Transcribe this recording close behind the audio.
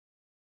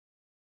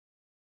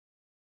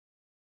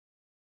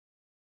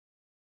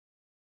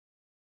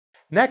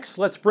Next,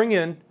 let's bring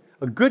in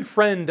a good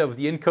friend of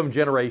the income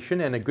generation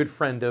and a good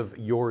friend of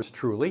yours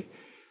truly,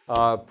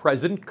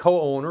 president,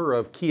 co-owner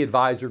of Key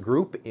Advisor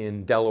Group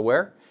in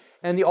Delaware,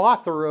 and the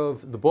author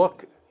of the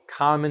book,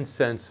 Common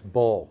Sense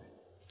Bull.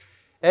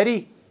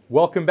 Eddie,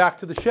 welcome back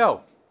to the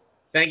show.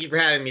 Thank you for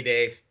having me,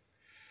 Dave.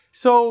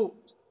 So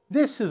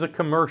this is a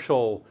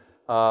commercial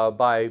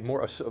by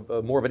more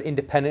of an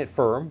independent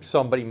firm,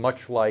 somebody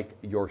much like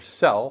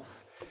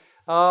yourself.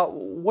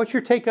 What's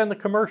your take on the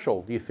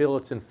commercial? Do you feel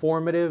it's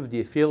informative? Do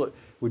you feel it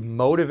would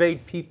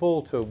motivate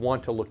people to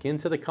want to look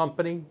into the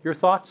company? Your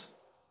thoughts?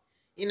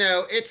 You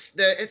know,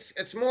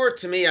 it's more,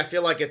 to me, I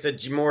feel like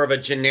it's more of a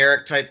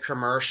generic type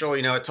commercial.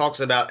 You know, it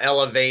talks about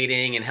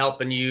elevating and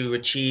helping you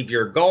achieve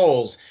your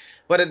goals,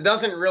 but it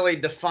doesn't really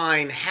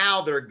define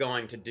how they're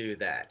going to do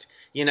that.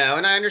 You know,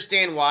 and I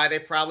understand why they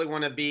probably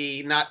want to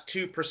be not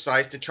too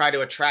precise to try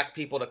to attract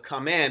people to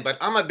come in, but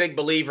I'm a big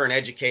believer in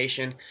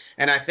education.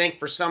 And I think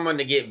for someone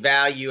to get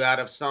value out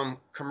of some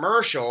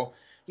commercial,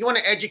 you want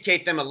to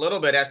educate them a little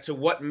bit as to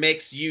what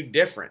makes you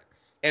different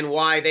and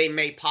why they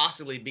may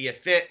possibly be a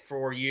fit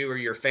for you or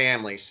your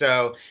family.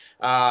 So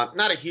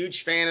not a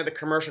huge fan of the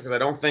commercial because I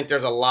don't think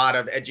there's a lot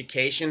of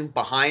education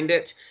behind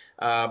it.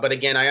 But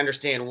again, I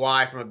understand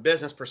why, from a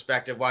business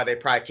perspective, why they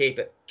probably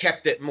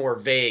kept it more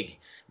vague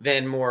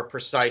than more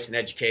precise and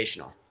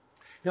educational.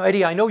 Now,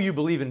 Eddie, I know you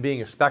believe in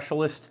being a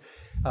specialist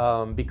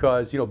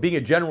because, you know, being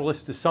a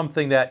generalist is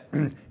something that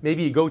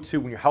maybe you go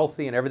to when you're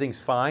healthy and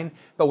everything's fine,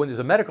 but when there's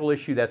a medical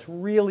issue that's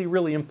really,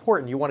 really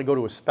important, you want to go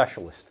to a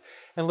specialist.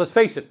 And let's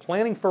face it,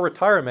 planning for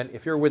retirement,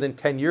 if you're within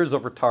 10 years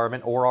of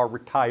retirement or are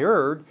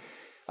retired,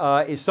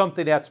 is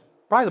something that's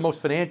probably the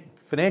most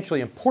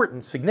financially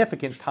important,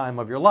 significant time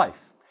of your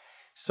life.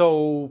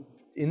 So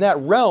in that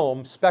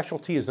realm,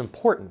 specialty is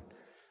important.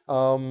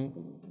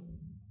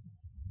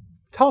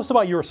 Tell us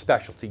about your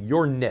specialty,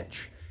 your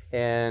niche,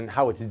 and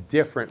how it's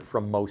different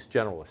from most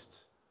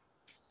generalists.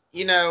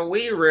 You know,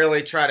 we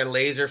really try to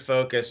laser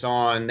focus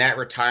on that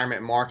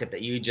retirement market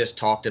that you just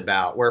talked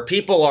about, where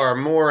people are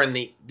more in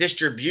the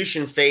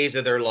distribution phase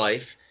of their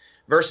life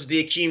versus the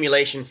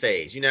accumulation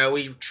phase. You know,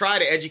 we try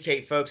to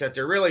educate folks that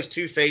there really is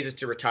two phases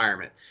to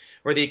retirement,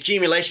 where the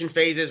accumulation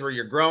phase is where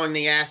you're growing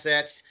the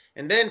assets.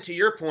 And then, to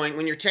your point,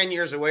 when you're 10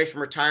 years away from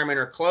retirement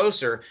or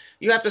closer,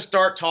 you have to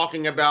start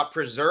talking about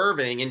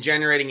preserving and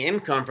generating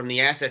income from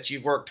the assets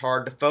you've worked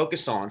hard to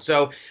focus on.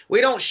 So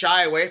we don't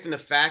shy away from the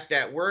fact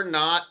that we're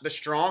not the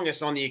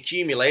strongest on the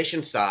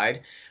accumulation side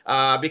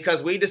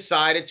because we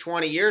decided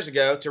 20 years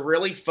ago to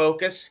really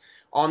focus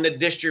on the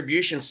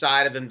distribution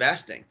side of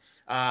investing,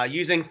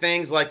 using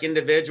things like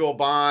individual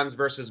bonds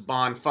versus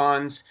bond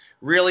funds,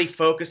 really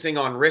focusing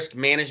on risk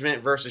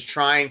management versus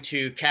trying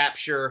to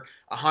capture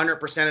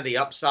 100% of the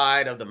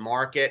upside of the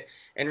market,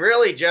 and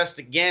really just,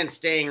 again,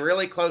 staying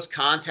really close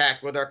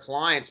contact with our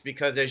clients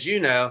because, as you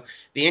know,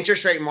 the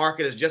interest rate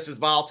market is just as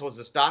volatile as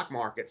the stock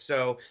market.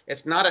 So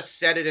it's not a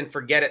set it and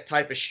forget it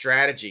type of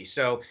strategy.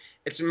 So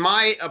it's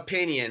my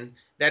opinion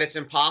that it's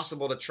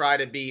impossible to try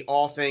to be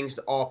all things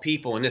to all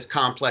people in this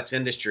complex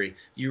industry.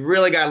 You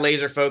really got to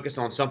laser focus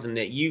on something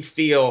that you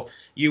feel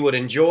you would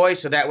enjoy,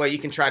 so that way you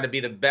can try to be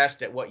the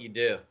best at what you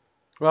do.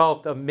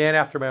 Well, a man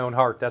after my own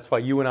heart. That's why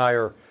you and I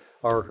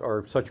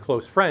are such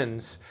close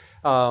friends.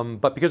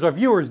 But because our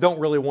viewers don't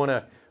really want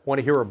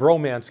to hear a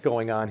bromance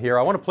going on here,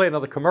 I want to play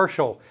another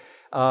commercial.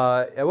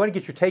 I want to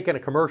get your take on a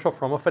commercial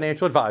from a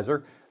financial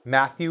advisor,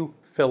 Matthew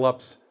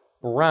Phillips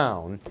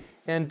Brown.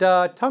 And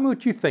tell me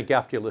what you think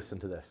after you listen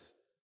to this.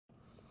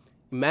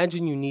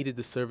 Imagine you needed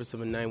the service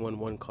of a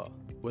 911 call,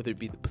 whether it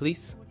be the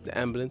police, the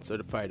ambulance, or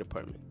the fire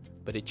department.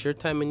 But at your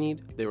time of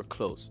need, they were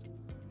closed.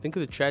 Think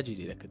of the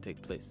tragedy that could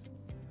take place.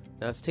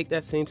 Now let's take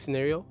that same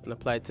scenario and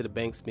apply it to the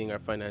banks being our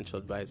financial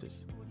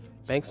advisors.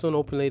 Banks don't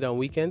open late on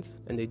weekends,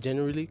 and they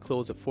generally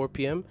close at 4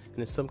 p.m. and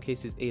in some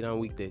cases 8 on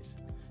weekdays.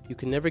 You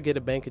can never get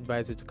a bank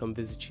advisor to come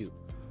visit you,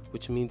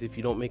 which means if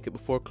you don't make it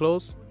before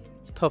close,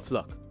 tough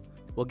luck.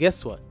 Well,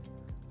 guess what?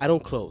 I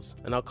don't close,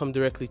 and I'll come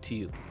directly to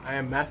you. I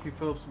am Matthew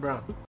Phillips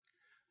Brown.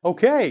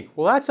 Okay,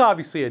 well, that's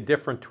obviously a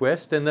different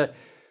twist. In the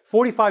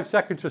 45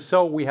 seconds or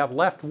so we have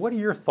left, what are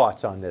your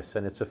thoughts on this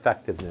and its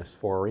effectiveness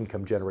for our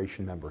income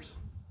generation members?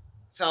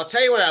 So I'll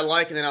tell you what I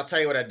like, and then I'll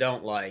tell you what I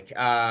don't like.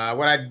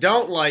 What I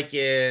don't like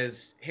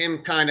is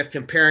him kind of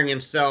comparing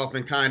himself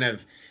and kind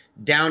of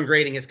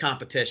downgrading his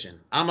competition.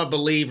 I'm a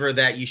believer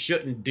that you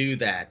shouldn't do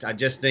that. I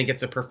just think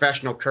it's a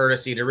professional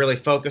courtesy to really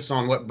focus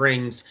on what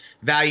brings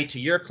value to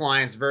your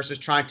clients versus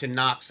trying to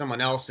knock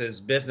someone else's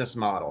business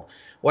model.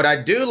 What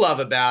I do love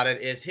about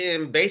it is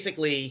him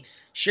basically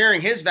sharing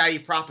his value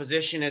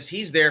proposition as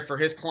he's there for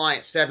his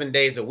clients 7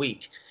 days a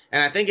week.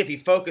 And I think if he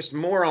focused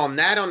more on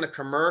that on the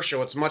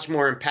commercial, it's much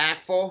more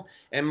impactful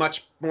and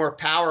much more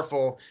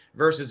powerful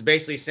versus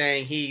basically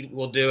saying he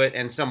will do it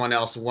and someone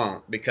else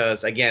won't.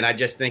 Because, again, I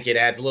just think it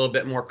adds a little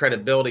bit more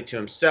credibility to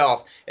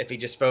himself if he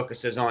just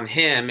focuses on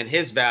him and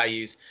his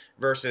values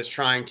versus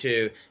trying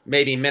to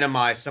maybe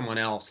minimize someone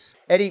else.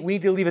 Eddie, we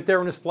need to leave it there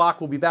in this block.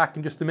 We'll be back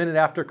in just a minute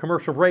after a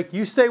commercial break.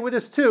 You stay with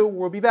us, too.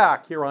 We'll be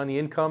back here on The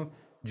Income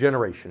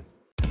Generation.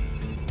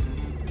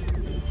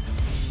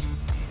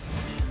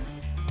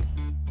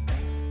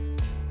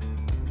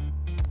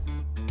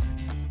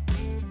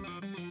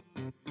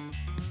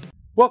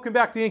 Welcome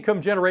back to The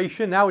Income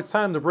Generation. Now it's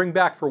time to bring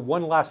back for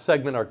one last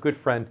segment our good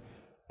friend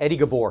Eddie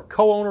Ghabour,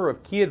 co-owner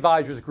of Key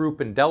Advisors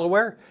Group in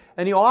Delaware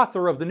and the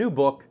author of the new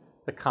book,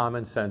 The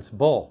Common Sense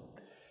Bull.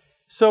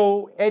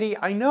 So, Eddie,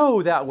 I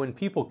know that when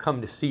people come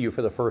to see you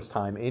for the first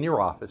time in your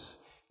office,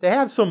 they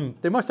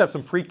must have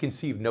some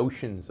preconceived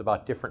notions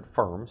about different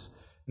firms,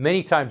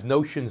 many times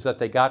notions that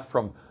they got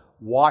from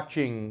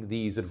watching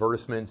these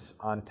advertisements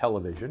on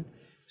television.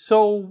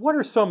 So what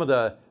are some of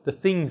the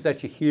things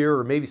that you hear,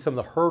 or maybe some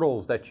of the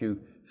hurdles that you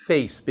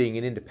face being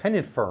an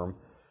independent firm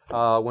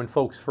when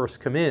folks first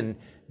come in,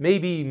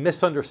 maybe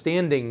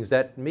misunderstandings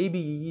that maybe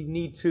you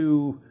need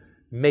to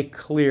make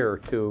clear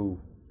to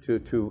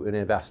an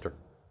investor?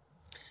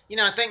 You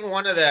know, I think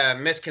one of the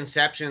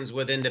misconceptions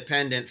with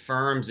independent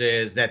firms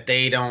is that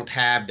they don't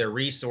have the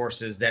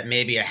resources that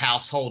maybe a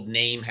household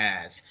name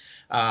has.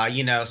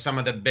 Some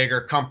of the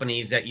bigger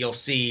companies that you'll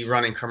see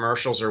running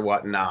commercials or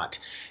whatnot.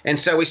 And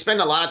so we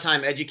spend a lot of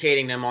time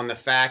educating them on the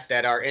fact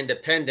that our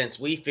independence,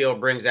 we feel,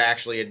 brings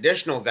actually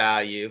additional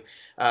value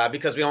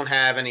because we don't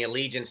have any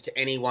allegiance to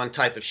any one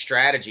type of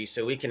strategy.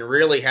 So we can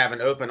really have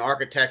an open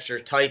architecture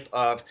type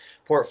of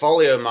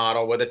portfolio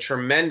model with a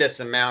tremendous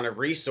amount of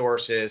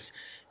resources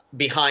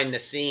behind the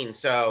scenes.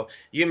 So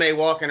you may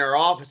walk in our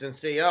office and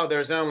see, oh,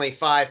 there's only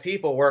 5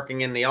 people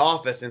working in the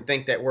office, and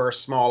think that we're a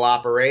small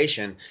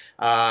operation.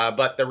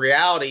 But the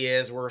reality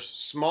is we're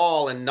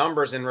small in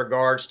numbers in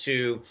regards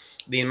to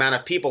the amount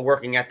of people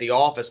working at the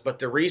office, but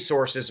the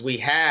resources we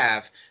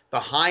have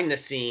behind the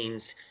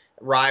scenes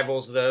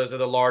rivals those of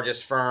the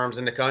largest firms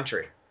in the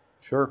country.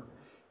 Sure.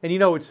 And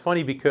it's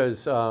funny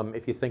because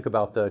if you think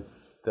about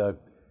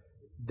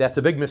that's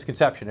a big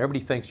misconception. Everybody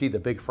thinks, gee, the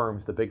big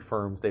firms,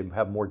 they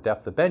have more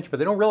depth of bench, but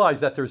they don't realize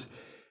that there's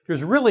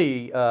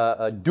really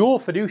a dual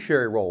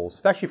fiduciary role,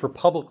 especially for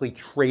publicly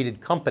traded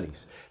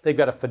companies. They've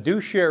got a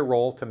fiduciary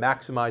role to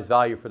maximize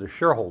value for their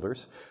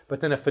shareholders,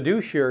 but then a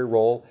fiduciary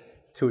role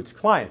to its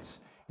clients.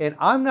 And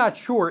I'm not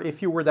sure,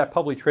 if you were that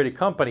publicly traded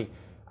company,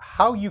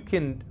 how you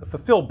can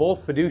fulfill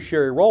both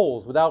fiduciary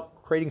roles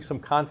without creating some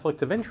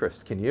conflict of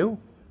interest. Can you?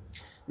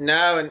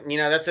 No, and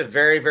that's a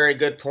very, very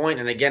good point.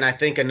 And again, I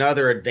think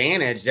another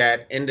advantage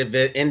that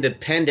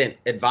independent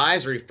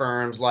advisory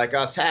firms like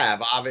us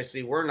have,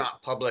 obviously we're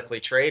not publicly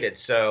traded.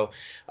 So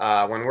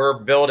when we're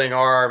building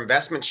our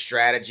investment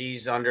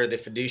strategies under the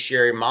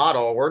fiduciary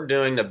model, we're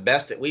doing the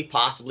best that we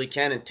possibly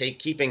can and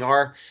keeping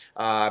our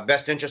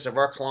best interests of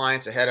our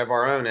clients ahead of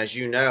our own, as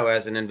you know,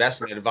 as an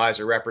investment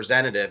advisor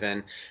representative.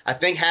 And I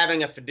think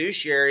having a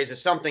fiduciary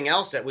is something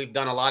else that we've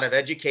done a lot of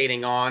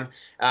educating on.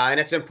 And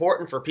it's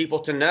important for people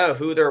to know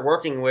who they're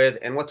working with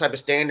and what type of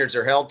standards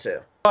they're held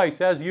to. Nice,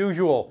 as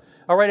usual.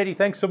 All right, Eddie,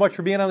 thanks so much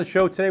for being on the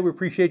show today. We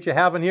appreciate you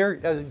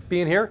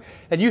being here.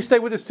 And you stay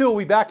with us too. We'll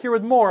be back here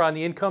with more on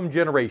The Income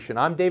Generation.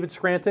 I'm David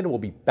Scranton. We'll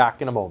be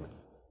back in a moment.